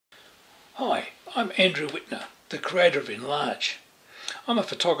Hi, I'm Andrew Whitner, the creator of enLARGE. I'm a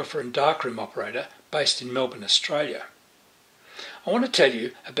photographer and darkroom operator based in Melbourne, Australia. I want to tell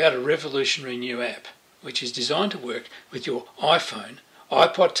you about a revolutionary new app which is designed to work with your iPhone,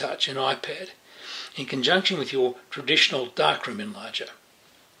 iPod Touch and iPad in conjunction with your traditional darkroom enlarger.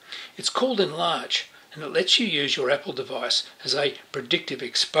 It's called enLARGE and it lets you use your Apple device as a predictive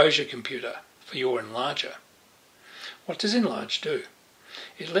exposure computer for your enlarger. What does enLARGE do?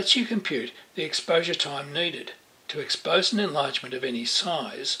 It lets you compute the exposure time needed to expose an enlargement of any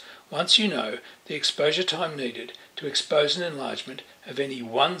size once you know the exposure time needed to expose an enlargement of any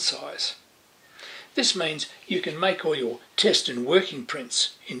one size. This means you can make all your test and working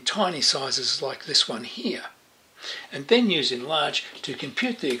prints in tiny sizes like this one here, and then use enLARGE to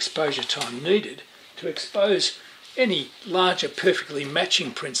compute the exposure time needed to expose any larger perfectly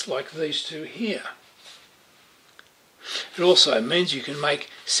matching prints like these two here. It also means you can make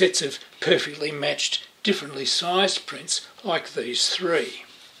sets of perfectly matched, differently sized prints like these three.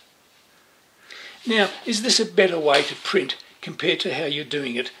 Now, is this a better way to print compared to how you're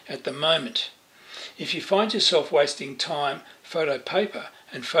doing it at the moment? If you find yourself wasting time, photo paper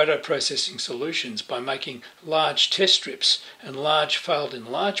and photo processing solutions by making large test strips and large failed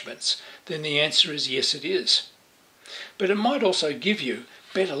enlargements, then the answer is yes, it is. But it might also give you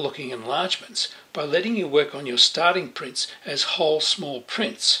better looking enlargements by letting you work on your starting prints as whole small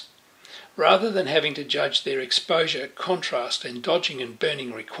prints, rather than having to judge their exposure, contrast and dodging and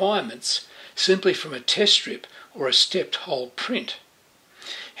burning requirements simply from a test strip or a stepped whole print.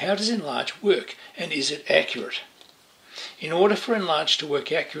 How does enLARGE work and is it accurate? In order for enLARGE to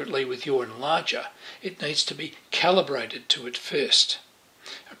work accurately with your enlarger, it needs to be calibrated to it first,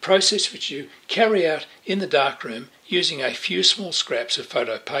 a process which you carry out in the darkroom using a few small scraps of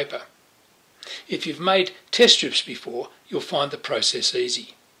photo paper. If you've made test strips before, you'll find the process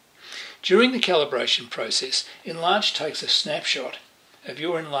easy. During the calibration process, enLARGE takes a snapshot of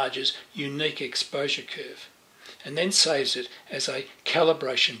your enlarger's unique exposure curve and then saves it as a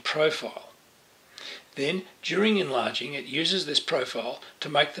calibration profile. Then, during enlarging, it uses this profile to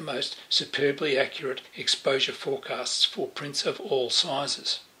make the most superbly accurate exposure forecasts for prints of all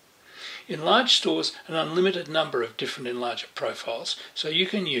sizes. enLARGE stores an unlimited number of different enlarger profiles, so you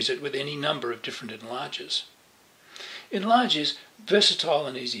can use it with any number of different enlargers. enLARGE is versatile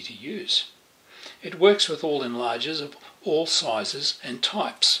and easy to use. It works with all enlargers of all sizes and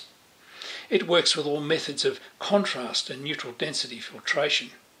types. It works with all methods of contrast and neutral density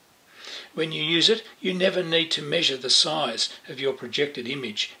filtration. When you use it, you never need to measure the size of your projected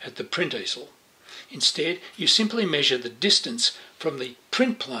image at the print easel. Instead, you simply measure the distance from the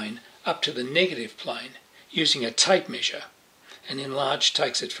print plane up to the negative plane using a tape measure, and enLARGE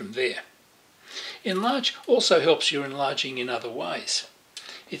takes it from there. enLARGE also helps you enlarging in other ways.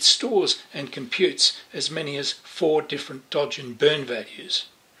 It stores and computes as many as 4 different dodge and burn values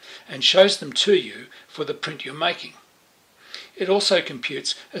and shows them to you for the print you're making. It also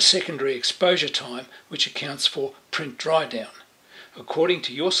computes a secondary exposure time which accounts for print dry down, according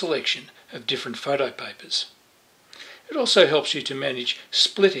to your selection of different photo papers. It also helps you to manage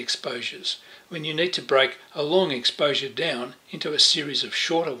split exposures when you need to break a long exposure down into a series of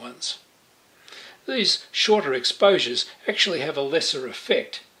shorter ones. These shorter exposures actually have a lesser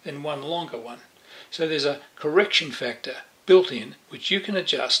effect than one longer one, so there's a correction factor built in which you can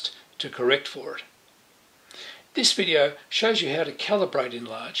adjust to correct for it. This video shows you how to calibrate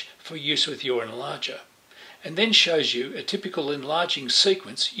enLARGE for use with your enlarger, and then shows you a typical enlarging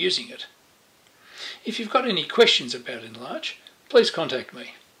sequence using it. If you've got any questions about enLARGE, please contact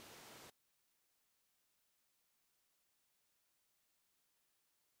me.